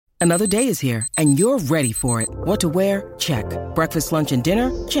Another day is here, and you're ready for it. What to wear? Check. Breakfast, lunch, and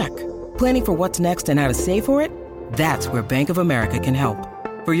dinner? Check. Planning for what's next and how to save for it? That's where Bank of America can help.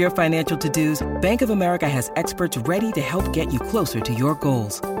 For your financial to-dos, Bank of America has experts ready to help get you closer to your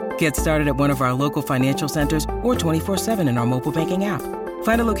goals. Get started at one of our local financial centers or 24/7 in our mobile banking app.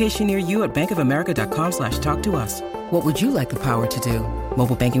 Find a location near you at bankofamerica.com/talktous. What would you like the power to do?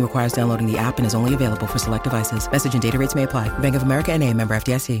 Mobile banking requires downloading the app and is only available for select devices. Message and data rates may apply. Bank of America N.A., member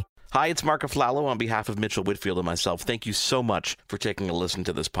FDIC. Hi, it's Mark Aflalo on behalf of Mitchell Whitfield and myself. Thank you so much for taking a listen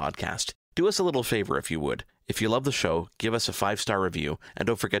to this podcast. Do us a little favor if you would. If you love the show, give us a 5-star review and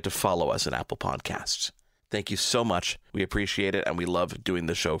don't forget to follow us at Apple Podcasts. Thank you so much. We appreciate it and we love doing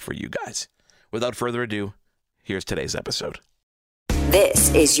the show for you guys. Without further ado, here's today's episode.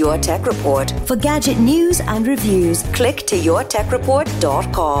 This is Your Tech Report. For gadget news and reviews, click to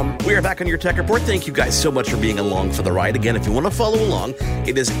yourtechreport.com. We are back on Your Tech Report. Thank you guys so much for being along for the ride. Again, if you want to follow along,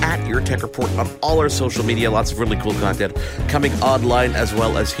 it is at Your Tech Report on all our social media. Lots of really cool content coming online as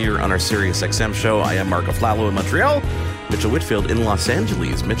well as here on our SiriusXM show. I am Mark Aflalo in Montreal. Mitchell Whitfield in Los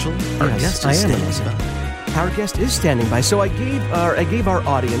Angeles. Mitchell, our guest is standing by. Our guest is standing by. So I gave our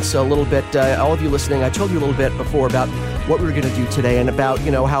audience a little bit, all of you listening, I told you a little bit before about what we were going to do today and about,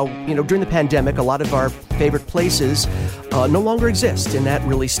 how, during the pandemic, a lot of our favorite places no longer exist, and that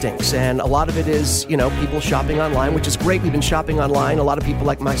really stinks. And a lot of it is, people shopping online, which is great. We've been shopping online. A lot of people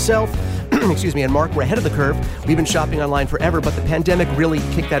like myself, excuse me, and Mark, we're ahead of the curve. We've been shopping online forever, but the pandemic really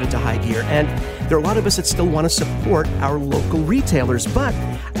kicked that into high gear. And there are a lot of us that still want to support our local retailers, but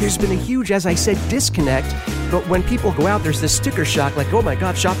there's been a huge, as I said, disconnect. But when people go out, there's this sticker shock, like, oh my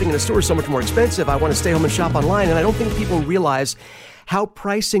God, shopping in a store is so much more expensive. I want to stay home and shop online. And I don't think people realize how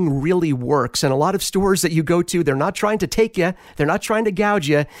pricing really works. And a lot of stores that you go to, they're not trying to take you. They're not trying to gouge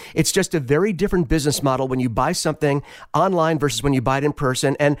you. It's just a very different business model when you buy something online versus when you buy it in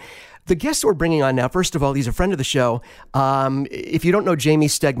person. And the guest we're bringing on now, first of all, he's a friend of the show. If you don't know Jamey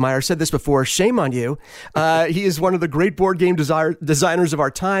Stegmaier, I've said this before, shame on you. He is one of the great board game designers of our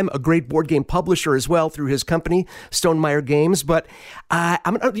time, a great board game publisher as well through his company, Stonemaier Games. But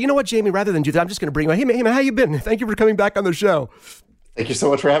you know what, Jamey, rather than do that, I'm just going to bring you on. Hey, man, how you been? Thank you for coming back on the show. Thank you so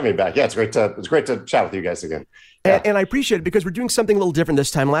much for having me back. Yeah, it's great to chat with you guys again. Yeah. And I appreciate it because we're doing something a little different this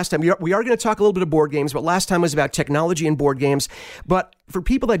time. Last time, we are going to talk a little bit of board games, but last time was about technology and board games. But for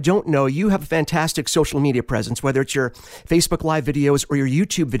people that don't know, you have a fantastic social media presence, whether it's your Facebook Live videos or your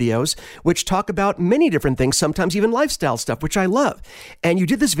YouTube videos, which talk about many different things, sometimes even lifestyle stuff, which I love. And you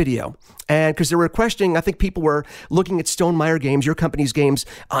did this video, and because they were questioning, I think people were looking at Stonemaier Games, your company's games,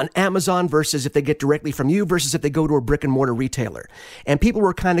 on Amazon versus if they get directly from you versus if they go to a brick and mortar retailer. And people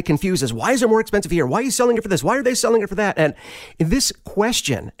were kind of confused as, why is it more expensive here? Why are you selling it for this? Why are they selling it for that? And this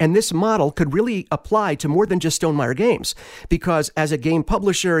question and this model could really apply to more than just Stonemaier Games, because as a game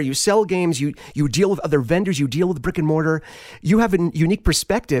publisher, you sell games, you deal with other vendors, you deal with brick and mortar, you have a unique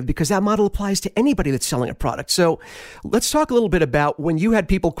perspective because that model applies to anybody that's selling a product. So let's talk a little bit about when you had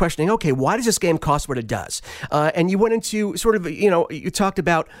people questioning, okay, why does this game cost what it does? And you went into sort of, you talked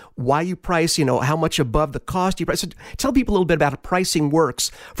about why you price, how much above the cost you price. So tell people a little bit about how pricing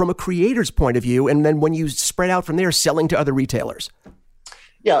works from a creator's point of view, and then when you spread out from there, selling to other retailers.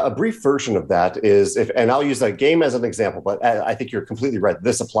 Yeah, a brief version of that is, and I'll use that game as an example, but I think you're completely right.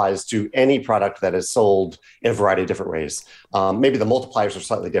 This applies to any product that is sold in a variety of different ways. Maybe the multipliers are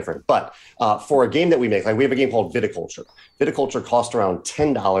slightly different, but for a game that we make, like we have a game called Viticulture. Viticulture costs around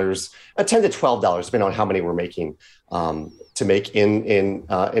 $10, $10 to $12, depending on how many we're making to make in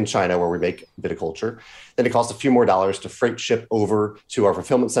China, where we make viticulture. Then it costs a few more dollars to freight ship over to our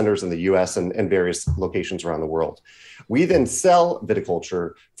fulfillment centers in the US and various locations around the world. We then sell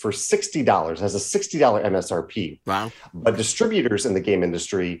viticulture for $60 as a $60 MSRP. Wow. But distributors in the game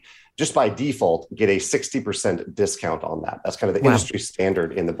industry, just by default, get a 60% discount on that. That's kind of the industry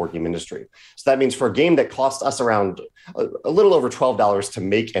standard in the board game industry. So that means for a game that costs us around a little over $12 to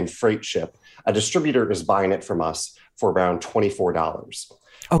make and freight ship, a distributor is buying it from us for around $24,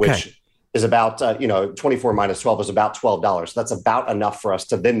 which is about, 24 minus 12 is about $12. So that's about enough for us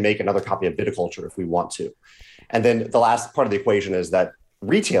to then make another copy of Viticulture if we want to. And then the last part of the equation is that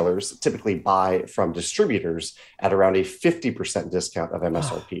retailers typically buy from distributors at around a 50% discount of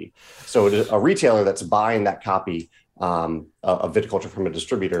MSRP. So a retailer that's buying that copy of Viticulture from a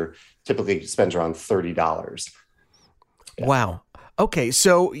distributor typically spends around $30. Yeah. Wow. Okay,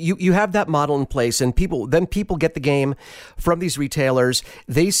 so you have that model in place, and people get the game from these retailers.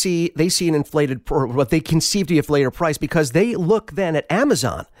 They see an inflated, or what they conceive to be inflated price, because they look then at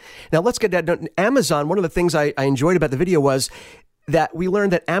Amazon. Now let's get that. Amazon, one of the things I enjoyed about the video was that we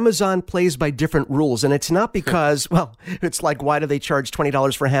learned that Amazon plays by different rules. And it's not because, well, it's like, why do they charge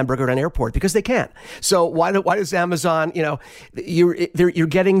 $20 for a hamburger at an airport? Because they can't. So why does Amazon, you're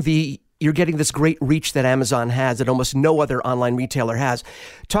getting this great reach that Amazon has that almost no other online retailer has.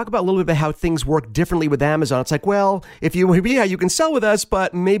 Talk about a little bit about how things work differently with Amazon. It's like, well, you can sell with us,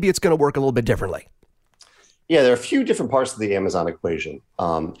 but maybe it's going to work a little bit differently. Yeah, there are a few different parts of the Amazon equation.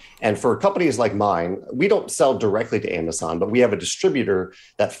 And for companies like mine, we don't sell directly to Amazon, but we have a distributor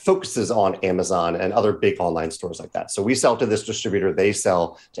that focuses on Amazon and other big online stores like that. So we sell to this distributor, they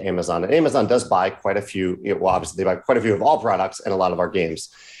sell to Amazon. And Amazon does buy quite a few, obviously they buy quite a few of all products and a lot of our games.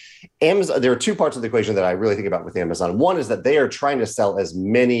 Amazon, there are two parts of the equation that I really think about with Amazon. One is that they are trying to sell as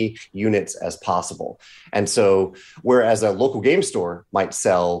many units as possible. And so whereas a local game store might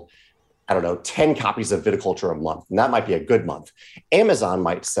sell 10 copies of Viticulture a month, and that might be a good month, Amazon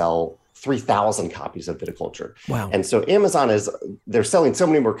might sell 3,000 copies of Viticulture. Wow. And so Amazon they're selling so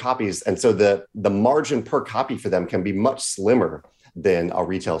many more copies. And so the margin per copy for them can be much slimmer than a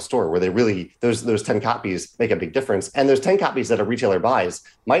retail store, where they really, those 10 copies make a big difference. And those 10 copies that a retailer buys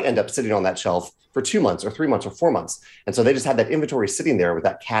might end up sitting on that shelf for 2 months or 3 months or 4 months. And so they just have that inventory sitting there with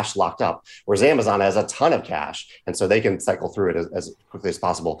that cash locked up, whereas Amazon has a ton of cash. And so they can cycle through it as quickly as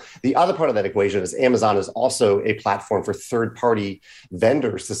possible. The other part of that equation is Amazon is also a platform for third-party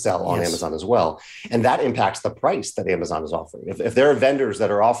vendors to sell on Amazon as well. And that impacts the price that Amazon is offering. If there are vendors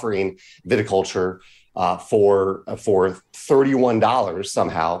that are offering Viticulture for $31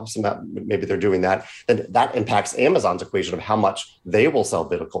 somehow, maybe they're doing that, then that impacts Amazon's equation of how much they will sell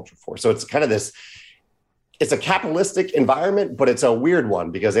Viticulture for. So it's kind of it's a capitalistic environment, but it's a weird one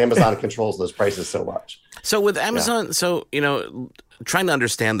because Amazon controls those prices so much. So with Amazon, trying to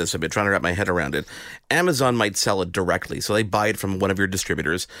understand this a bit, trying to wrap my head around it, Amazon might sell it directly. So they buy it from one of your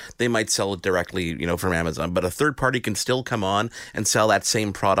distributors. They might sell it directly, from Amazon. But a third party can still come on and sell that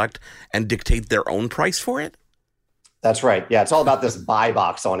same product and dictate their own price for it? That's right. Yeah, it's all about this buy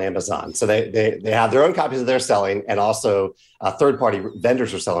box on Amazon. So they have their own copies that they're selling, and also third-party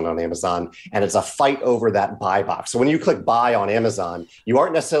vendors are selling on Amazon, and it's a fight over that buy box. So when you click buy on Amazon, you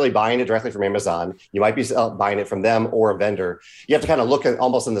aren't necessarily buying it directly from Amazon. You might be buying it from them or a vendor. You have to kind of look at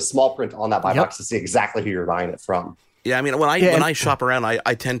almost in the small print on that buy box to see exactly who you're buying it from. Yeah, I mean, when I shop around,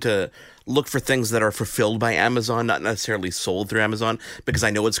 I tend to look for things that are fulfilled by Amazon, not necessarily sold through Amazon, because I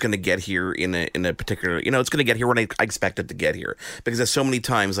know it's going to get here in a particular, it's going to get here when I expect it to get here. Because there's so many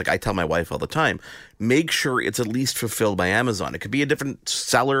times, like I tell my wife all the time, make sure it's at least fulfilled by Amazon. It could be a different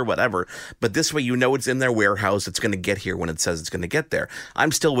seller, whatever, but this way it's in their warehouse. It's going to get here when it says it's going to get there.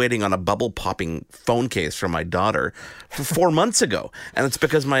 I'm still waiting on a bubble popping phone case from my daughter for 4 months ago, and it's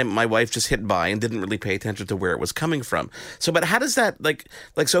because my wife just hit buy and didn't really pay attention to where it was coming from. So, but how does that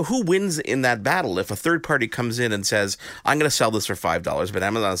so who wins in that battle if a third party comes in and says, I'm going to sell this for $5, but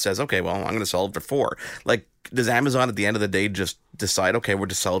Amazon says, okay, well, I'm going to sell it for $4? Does Amazon at the end of the day just decide, okay, we'll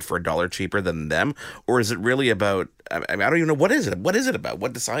just sell it for $1 cheaper than them? Or is it really about, I don't even know, what is it? What is it about?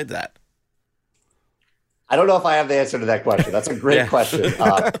 What decides that? I don't know if I have the answer to that question. That's a great question.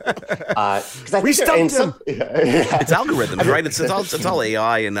 We stumped him. It's algorithms, right? It's all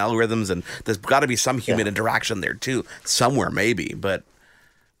AI and algorithms, and there's got to be some human interaction there too, somewhere maybe, but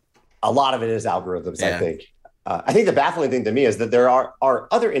a lot of it is algorithms, I think. I think the baffling thing to me is that there are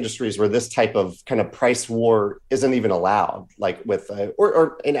other industries where this type of kind of price war isn't even allowed, like with,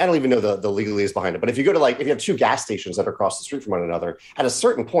 and I don't even know the legalese behind it. But if you go to if you have two gas stations that are across the street from one another, at a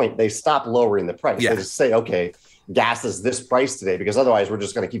certain point, they stop lowering the price. Yeah. They just say, okay, gas is this price today, because otherwise we're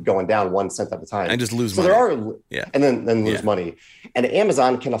just going to keep going down 1 cent at a time. And just lose money. And then lose money. And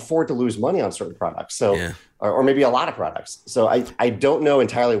Amazon can afford to lose money on certain products. So, or maybe a lot of products. So I don't know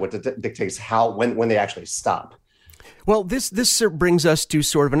entirely what dictates when they actually stop. Well, this brings us to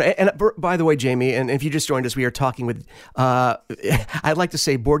sort of and by the way, Jamie, and if you just joined us, we are talking with, I'd like to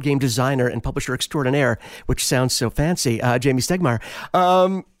say board game designer and publisher extraordinaire, which sounds so fancy, Jamie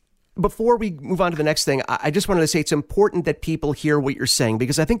Stegmaier. Before we move on to the next thing, I just wanted to say it's important that people hear what you're saying,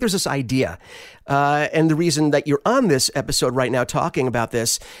 because I think there's this idea, and the reason that you're on this episode right now talking about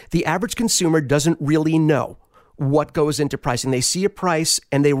this, the average consumer doesn't really know what goes into pricing. They see a price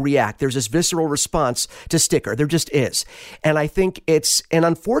and they react. There's this visceral response to sticker. There just is. And I think and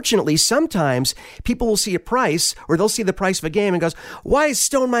unfortunately, sometimes people will see a price, or they'll see the price of a game and goes, why is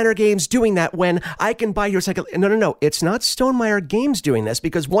Stonemaier Games doing that when I can buy your second? No. It's not Stonemaier Games doing this,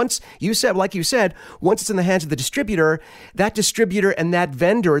 because once you said, once it's in the hands of the distributor, that distributor and that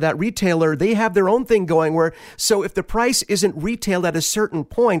vendor, that retailer, they have their own thing going where, so if the price isn't retailed at a certain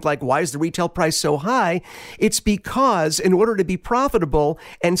point, like why is the retail price so high? It's because in order to be profitable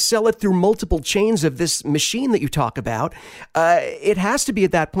and sell it through multiple chains of this machine that you talk about, it has to be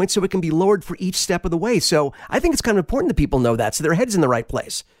at that point so it can be lowered for each step of the way. So I think it's kind of important that people know that so their head's in the right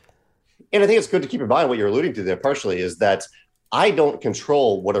place. And I think it's good to keep in mind what you're alluding to there partially is that I don't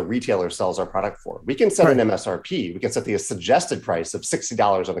control what a retailer sells our product for. We can set an MSRP. We can set the suggested price of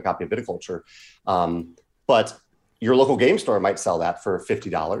 $60 on a copy of Viticulture. But your local game store might sell that for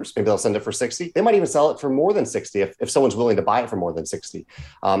 $50. Maybe they'll send it for $60. They might even sell it for more than $60 if someone's willing to buy it for more than $60.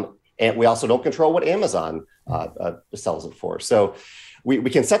 And we also don't control what Amazon sells it for. So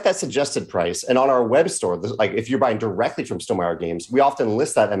we can set that suggested price. And on our web store, like if you're buying directly from Stonemaier Games, we often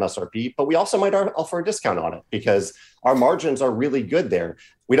list that MSRP, but we also might offer a discount on it because our margins are really good there.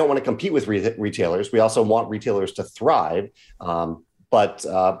 We don't want to compete with retailers. We also want retailers to thrive. But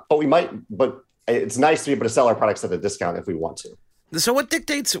it's nice to be able to sell our products at a discount if we want to. So what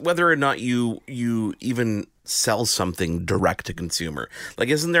dictates whether or not you even sell something direct to consumer? Like,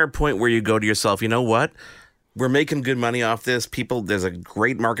 isn't there a point where you go to yourself, you know what? We're making good money off this. There's a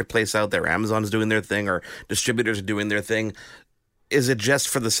great marketplace out there. Amazon's doing their thing, or distributors are doing their thing. Is it just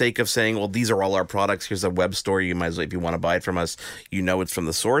for the sake of saying, well, these are all our products. Here's a web store. You might as well, if you want to buy it from us, you know it's from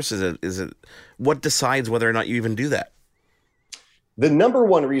the source. Is it what decides whether or not you even do that? The number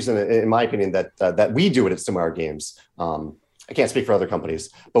one reason, in my opinion, that we do it at Stonemaier Games, I can't speak for other companies,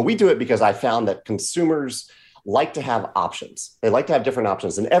 but we do it because I found that consumers like to have options. They like to have different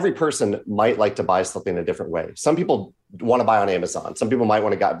options, and every person might like to buy something in a different way. Some people want to buy on Amazon. Some people might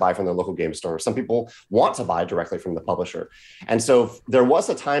want to buy from their local game store. Some people want to buy directly from the publisher. And so there was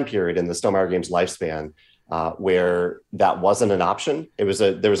a time period in the Stonemaier Games lifespan where that wasn't an option. There was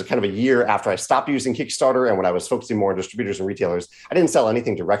a kind of a year after I stopped using Kickstarter, and when I was focusing more on distributors and retailers, I didn't sell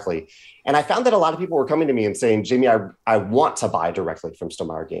anything directly. And I found that a lot of people were coming to me and saying, Jamie, I want to buy directly from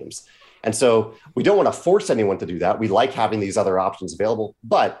Stonemaier Games. And so we don't want to force anyone to do that. We like having these other options available,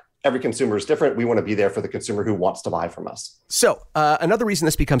 but every consumer is different. We want to be there for the consumer who wants to buy from us. So another reason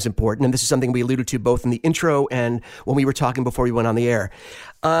this becomes important, and this is something we alluded to both in the intro and when we were talking before we went on the air,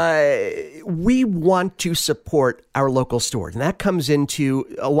 we want to support our local stores. And that comes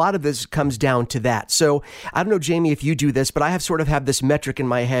into, a lot of this comes down to that. So I don't know, Jamie, if you do this, but I have this metric in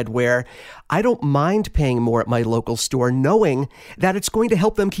my head where I don't mind paying more at my local store, knowing that it's going to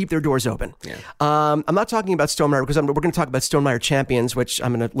help them keep their doors open. Yeah. I'm not talking about Stonemaier because we're going to talk about Stonemaier Champions, which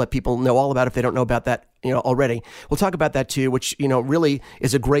I'm going to let people know all about if they don't know about that, already. We'll talk about that too, which, really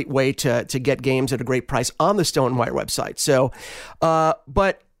is a great way to get games at a great price on the Stonemaier website. So,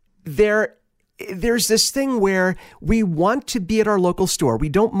 but there's this thing where we want to be at our local store. We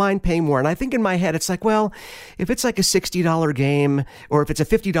don't mind paying more. And I think in my head, it's like, well, if it's like a $60 game, or if it's a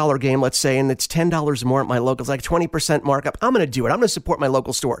 $50 game, let's say, and it's $10 more at my local, it's like 20% markup, I'm going to do it. I'm going to support my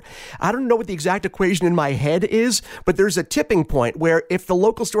local store. I don't know what the exact equation in my head is, but there's a tipping point where if the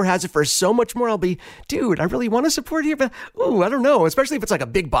local store has it for so much more, I'll be, dude, I really want to support you, but I don't know, especially if it's like a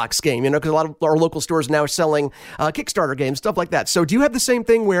big box game, because a lot of our local stores now are selling Kickstarter games, stuff like that. So do you have the same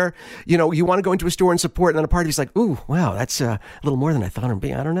thing where, you want to go into a store and support, and then a part of you's like, ooh, wow, that's a little more than I thought it'd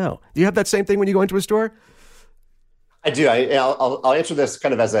be. I don't know. Do you have that same thing when you go into a store? I do. I'll answer this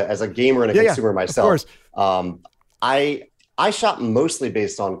kind of as a gamer and a consumer myself. Of course. I shop mostly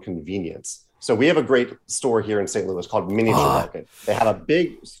based on convenience. So we have a great store here in St. Louis called Miniature Market. They have a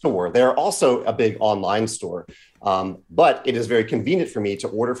big store. They're also a big online store. But it is very convenient for me to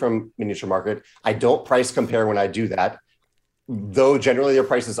order from Miniature Market. I don't price compare when I do that, though generally their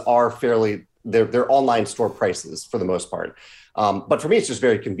prices are they're online store prices for the most part. But for me, it's just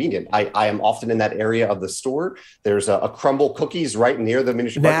very convenient. I am often in that area of the store. There's a Crumble Cookies right near the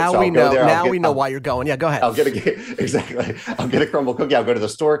Miniature Market. Now we know why you're going. Yeah, go ahead. I'll get a Crumble Cookie. I'll go to the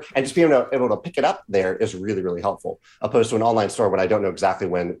store, and just being able to pick it up there is really, really helpful, opposed to an online store when I don't know exactly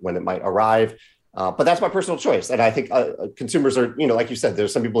when it might arrive. But that's my personal choice. And I think consumers are, like you said,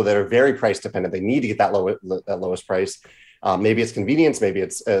 there's some people that are very price dependent. They need to get that lowest price. Maybe it's convenience, maybe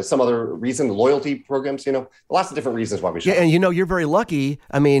it's some other reason, loyalty programs, lots of different reasons why we shop. Yeah, and you're very lucky.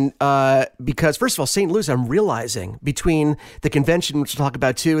 I mean, because first of all, St. Louis, I'm realizing between the convention, which we'll talk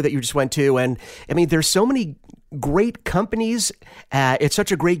about too, that you just went to, and I mean, there's so many great companies. It's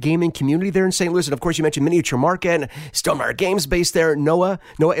such a great gaming community there in St. Louis. And of course, you mentioned Miniature Market and Stonemaier Games based there. Noah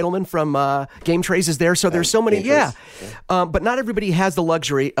Edelman from Game Trace is there. So there's so many. But not everybody has the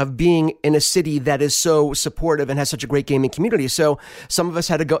luxury of being in a city that is so supportive and has such a great gaming community. So some of us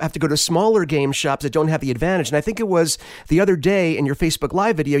have to go to smaller game shops that don't have the advantage. And I think it was the other day in your Facebook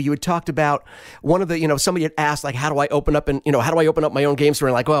Live video, you had talked about one of the, somebody had asked, like, how do I open up my own game store?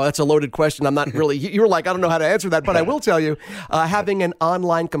 And like, well, that's a loaded question. I'm not really, you were like, I don't know how to answer answer that, but I will tell you, having an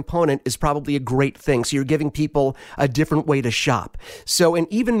online component is probably a great thing. So you're giving people a different way to shop. So, and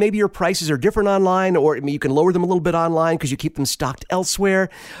even maybe your prices are different online, or you can lower them a little bit online because you keep them stocked elsewhere.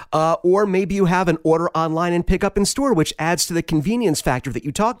 Or maybe you have an order online and pick up in store, which adds to the convenience factor that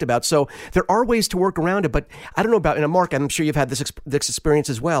you talked about. So there are ways to work around it, but I don't know about, Mark, I'm sure you've had this experience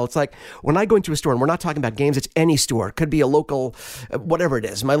as well. It's like when I go into a store, and we're not talking about games, it's any store. It could be a local, whatever it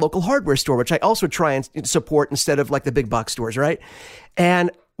is, my local hardware store, which I also try and support instead of like the big box stores, right?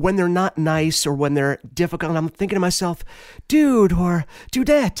 And when they're not nice or when they're difficult, I'm thinking to myself, dude or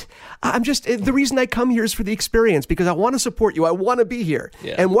dudette, the reason I come here is for the experience, because I want to support you. I want to be here.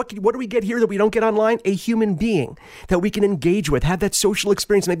 Yeah. And what do we get here that we don't get online? A human being that we can engage with, have that social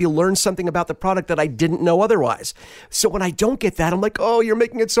experience, maybe learn something about the product that I didn't know otherwise. So when I don't get that, I'm like, oh, you're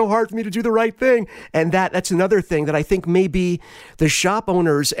making it so hard for me to do the right thing. And that's another thing that I think maybe the shop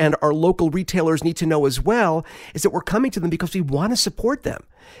owners and our local retailers need to know as well, is that we're coming to them because we want to support them.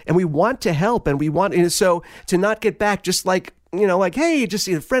 And we want to help, and we want, so to not get back just like, hey,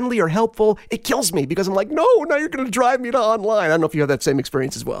 just friendly or helpful, it kills me because I'm like, no, now you're going to drive me to online. I don't know if you have that same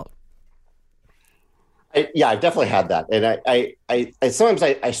experience as well. I've definitely had that. And I sometimes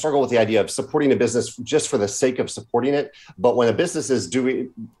I struggle with the idea of supporting a business just for the sake of supporting it. But when a business is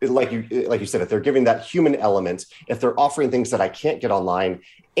doing, like you said, if they're giving that human element, if they're offering things that I can't get online,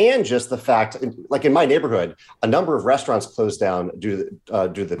 and just the fact, like in my neighborhood, a number of restaurants closed down due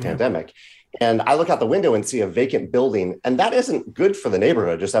to the pandemic. And I look out the window and see a vacant building, and that isn't good for the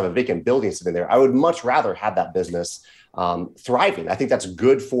neighborhood, just have a vacant building sitting there. I would much rather have that business thriving. I think that's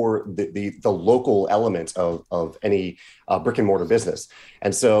good for the local element of any brick and mortar business.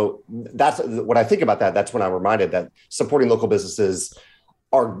 And so that's when I think about that, that's when I'm reminded that supporting local businesses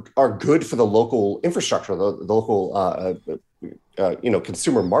are good for the local infrastructure, the local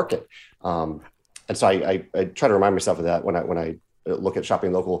consumer market. And so I try to remind myself of that when I look at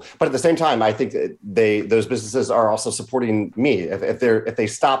shopping local. But at the same time, I think those businesses are also supporting me. If they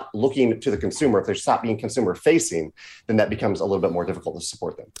stop looking to the consumer, if they stop being consumer facing, then that becomes a little bit more difficult to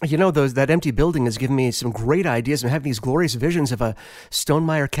support them. That empty building has given me some great ideas. I'm having these glorious visions of a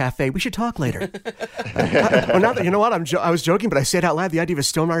Stonemaier Cafe. We should talk later. Now that, you know what? I was joking, but I said out loud the idea of a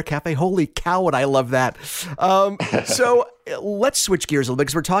Stonemaier Cafe. Holy cow, would I love that. So let's switch gears a little bit,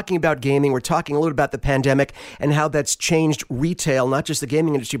 because we're talking about gaming. We're talking a little about the pandemic and how that's changed retail, not just the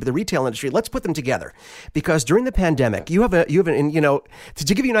gaming industry, but the retail industry. Let's put them together, because during the pandemic, to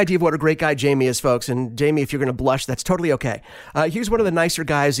give you an idea of what a great guy Jamie is, folks, and Jamie, if you're going to blush, that's totally okay. He's one of the nicer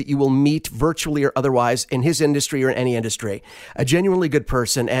guys that you will meet virtually or otherwise in his industry or in any industry. A genuinely good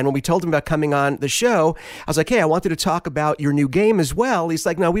person. And when we told him about coming on the show, I was like, hey, I wanted to talk about your new game as well. He's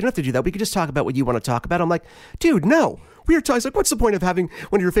like, no, we don't have to do that. We could just talk about what you want to talk about. I'm like, dude, no. We were talking, like, what's the point of having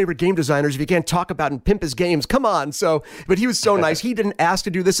one of your favorite game designers if you can't talk about and pimp his games? Come on. But he was so nice. He didn't ask to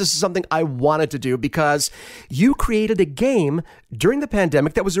do this. This is something I wanted to do, because you created a game during the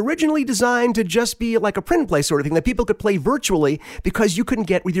pandemic that was originally designed to just be like a print and play sort of thing that people could play virtually because you couldn't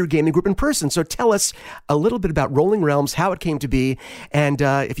get with your gaming group in person. So tell us a little bit about Rolling Realms, how it came to be. And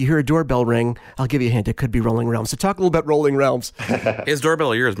if you hear a doorbell ring, I'll give you a hint. It could be Rolling Realms. So talk a little about Rolling Realms. His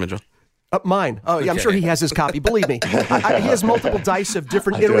doorbell or yours, Mitchell? Mine. Oh, yeah, okay. I'm sure he has his copy. Believe me. He has multiple dice of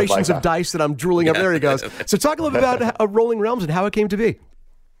different iterations of dice that I'm drooling up. There he goes. So talk a little bit about Rolling Realms and how it came to be.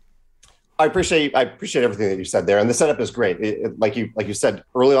 I appreciate everything that you said there, and the setup is great. Like you said,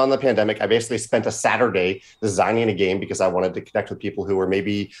 early on in the pandemic, I basically spent a Saturday designing a game because I wanted to connect with people who were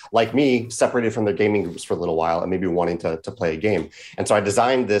maybe like me, separated from their gaming groups for a little while and maybe wanting to play a game. And so I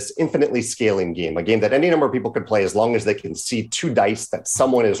designed this infinitely scaling game, a game that any number of people could play as long as they can see two dice that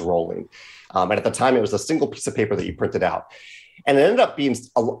someone is rolling. And at the time, it was a single piece of paper that you printed out. And it ended up being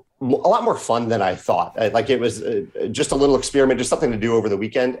a lot more fun than I thought. It was just a little experiment, just something to do over the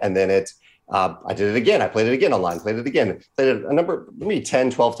weekend. And then I did it again. I played it again online, played it a number, maybe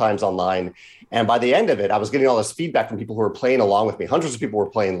 10, 12 times online. And by the end of it, I was getting all this feedback from people who were playing along with me. Hundreds of people were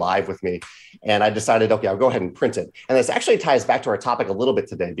playing live with me. And I decided, okay, I'll go ahead and print it. And this actually ties back to our topic a little bit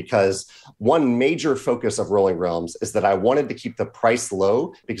today, because one major focus of Rolling Realms is that I wanted to keep the price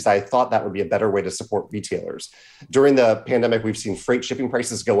low because I thought that would be a better way to support retailers. During the pandemic, we've seen freight shipping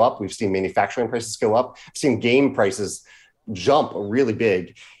prices go up. We've seen manufacturing prices go up. We've seen game prices jump really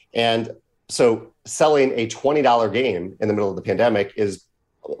big. And so selling a $20 game in the middle of the pandemic is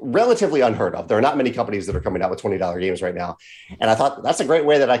relatively unheard of. There are not many companies that are coming out with $20 games right now. And I thought that's a great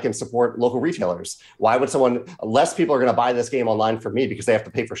way that I can support local retailers. Why would less people are going to buy this game online from me because they have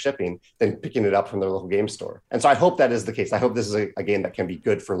to pay for shipping than picking it up from their local game store. And so I hope that is the case. I hope this is a game that can be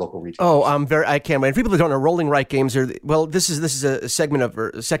good for local retailers. Oh, I can't wait. People that don't know, Rolling Right games this is a segment of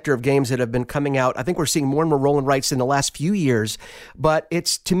a sector of games that have been coming out. I think we're seeing more and more Rolling Rights in the last few years, but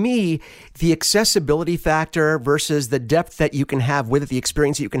it's, to me, the accessibility factor versus the depth that you can have with it, the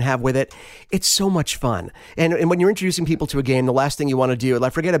experience that you can have with it. It's so much fun. And when you're introducing people to a game, the last thing you want to do,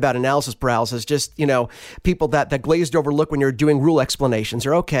 like, forget about analysis paralysis, just, people that glazed over look when you're doing rule explanations,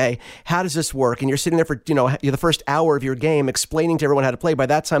 or, okay, how does this work? And you're sitting there for, the first hour of your game explaining to everyone how to play. By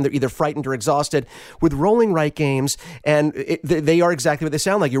that time, they're either frightened or exhausted. With Rolling Right games, and they are exactly what they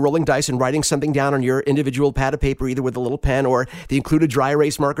sound like. You're rolling dice and writing something down on your individual pad of paper, either with a little pen or the included dry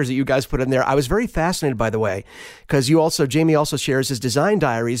erase markers that you guys put in there. I was very fascinated, by the way, because Jamie also shares his design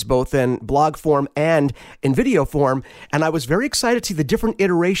diaries, both in blog form and in video form. And I was very excited to see the different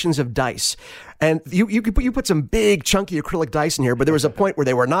iterations of dice. And you put some big, chunky acrylic dice in here, but there was a point where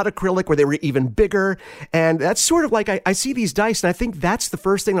they were not acrylic, where they were even bigger. And that's sort of like, I see these dice, and I think that's the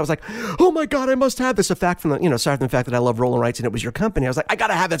first thing. I was like, oh my God, I must have this. Aside from the fact that I love Rolling Rights and it was your company, I was like, I got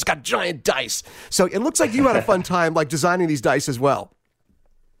to have it. It's got giant dice. So it looks like you had a fun time, like, designing these dice as well.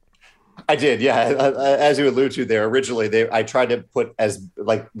 I did, yeah. As you alluded to there, originally I tried to put as,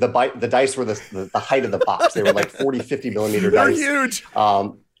 like, the dice were the height of the box. They were like 40, 50 millimeter dice. They're huge.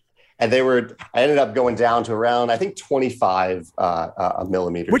 And I ended up going down to around, I think, 25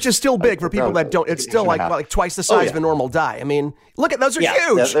 millimeters. Which is still big for people that don't. It's still like twice the size of a normal die. I mean, look at those are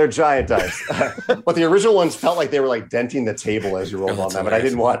huge. Yeah, they're giant dice. But the original ones felt like they were like denting the table as you rolled on them. But I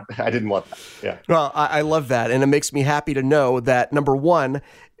didn't want that. Yeah. Well, I love that. And it makes me happy to know that, number one,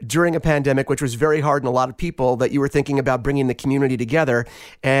 during a pandemic, which was very hard on a lot of people, that you were thinking about bringing the community together.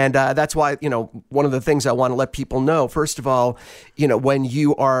 And that's why, one of the things I want to let people know, first of all, when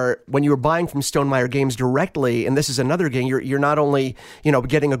you're buying from Stonemaier Games directly, and this is another game, you're not only,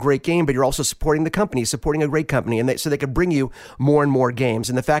 getting a great game, but you're also supporting the company, supporting a great company. And so they can bring you more and more games.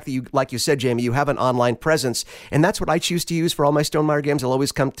 And the fact that you, like you said, Jamie, you have an online presence, and that's what I choose to use for all my Stonemaier games. I'll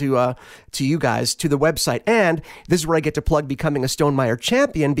always come to you guys, to the website. And this is where I get to plug becoming a Stonemaier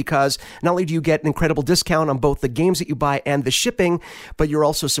champion, because not only do you get an incredible discount on both the games that you buy and the shipping, but you're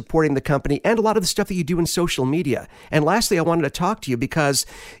also supporting the company and a lot of the stuff that you do in social media. And lastly, I wanted to talk to you because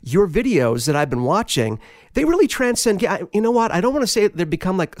your videos that I've been watching, they really transcend. You know what? I don't want to say they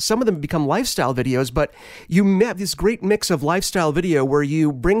become like, some of them become lifestyle videos, but you have this great mix of lifestyle video where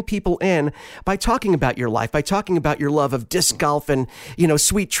you bring people in by talking about your life, by talking about your love of disc golf and,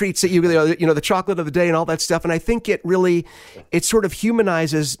 sweet treats that the chocolate of the day and all that stuff. And I think it sort of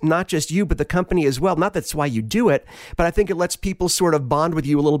humanizes not just you, but the company as well. Not that's why you do it, but I think it lets people sort of bond with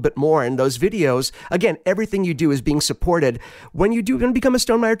you a little bit more. And those videos, again, everything you do is being supported when you do become a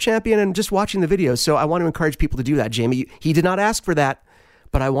Stonemaier champion and just watching the videos. So I want to encourage people to do that, Jamie. He did not ask for that,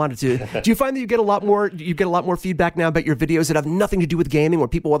 but I wanted to. Do you find that you get a lot more feedback now about your videos that have nothing to do with gaming, where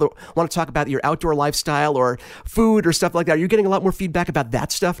people want to talk about your outdoor lifestyle or food or stuff like that? Are you getting a lot more feedback about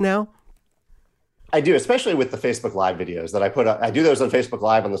that stuff now? I do, especially with the Facebook Live videos that I put up. I do those on Facebook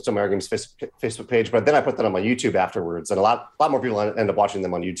Live on the Stonemaier Games Facebook page, but then I put them on my YouTube afterwards, and a lot more people end up watching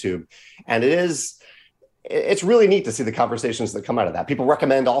them on YouTube. And it's really neat to see the conversations that come out of that. People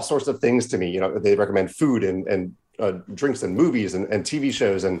recommend all sorts of things to me. They recommend food and drinks and movies and TV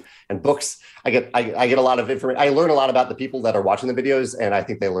shows and books. I get a lot of information. I learn a lot about the people that are watching the videos, and I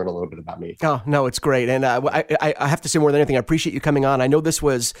think they learn a little bit about me. Oh no, it's great, and I have to say more than anything, I appreciate you coming on. I know this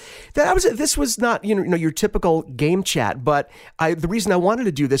was not your typical game chat, but the reason I wanted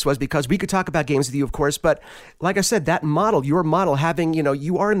to do this was because we could talk about games with you, of course. But like I said, your model, having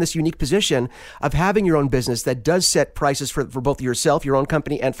you are in this unique position of having your own business that does set prices for both yourself, your own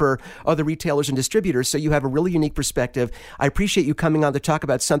company, and for other retailers and distributors. So you have a really unique perspective. I appreciate you coming on to talk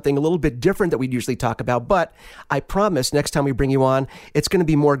about something a little bit different that we'd usually talk about, but I promise next time we bring you on, it's going to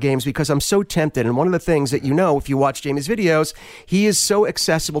be more games, because I'm so tempted. And one of the things that if you watch Jamie's videos, he is so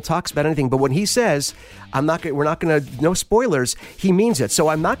accessible, talks about anything, but when he says, we're not going to, no spoilers, he means it. So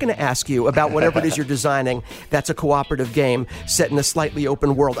I'm not going to ask you about whatever it is you're designing that's a cooperative game set in a slightly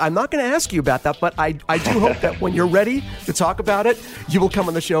open world. I'm not going to ask you about that, but I do hope that when you're ready to talk about it, you will come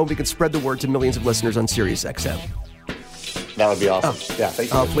on the show and we can spread the word to millions of listeners on SiriusXM. That would be awesome. Yeah,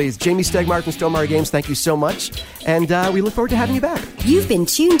 thank you. Please. Jamey Stegmaier from Stonemaier Games, thank you so much. And we look forward to having you back. You've been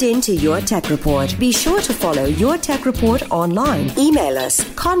tuned in to Your Tech Report. Be sure to follow Your Tech Report online. Email us,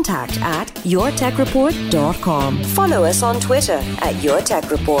 contact@yourtechreport.com. Follow us on Twitter @Your Tech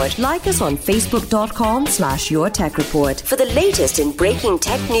Report. Like us on facebook.com/YourTechReport for the latest in breaking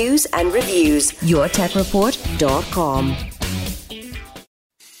tech news and reviews. YourTechReport.com.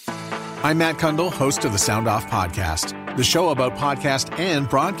 I'm Matt Kundle, host of the Sound Off Podcast, the show about podcast and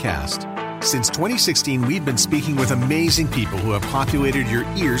broadcast. Since 2016, we've been speaking with amazing people who have populated your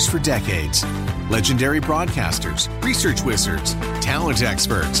ears for decades. Legendary broadcasters, research wizards, talent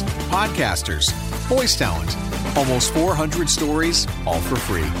experts, podcasters, voice talent. Almost 400 stories, all for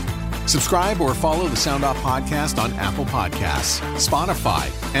free. Subscribe or follow the Sound Off Podcast on Apple Podcasts, Spotify,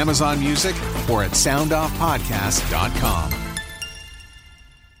 Amazon Music, or at soundoffpodcast.com.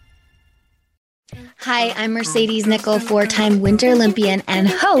 Hi, I'm Mercedes Nickell, 4-time Winter Olympian and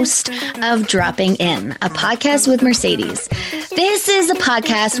host of Dropping In, a podcast with Mercedes. This is a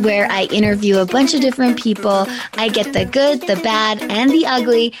podcast where I interview a bunch of different people. I get the good, the bad, and the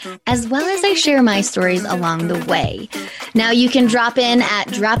ugly, as well as I share my stories along the way. Now you can drop in at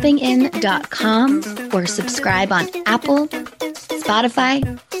droppingin.com or subscribe on Apple, Spotify,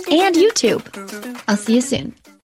 and YouTube. I'll see you soon.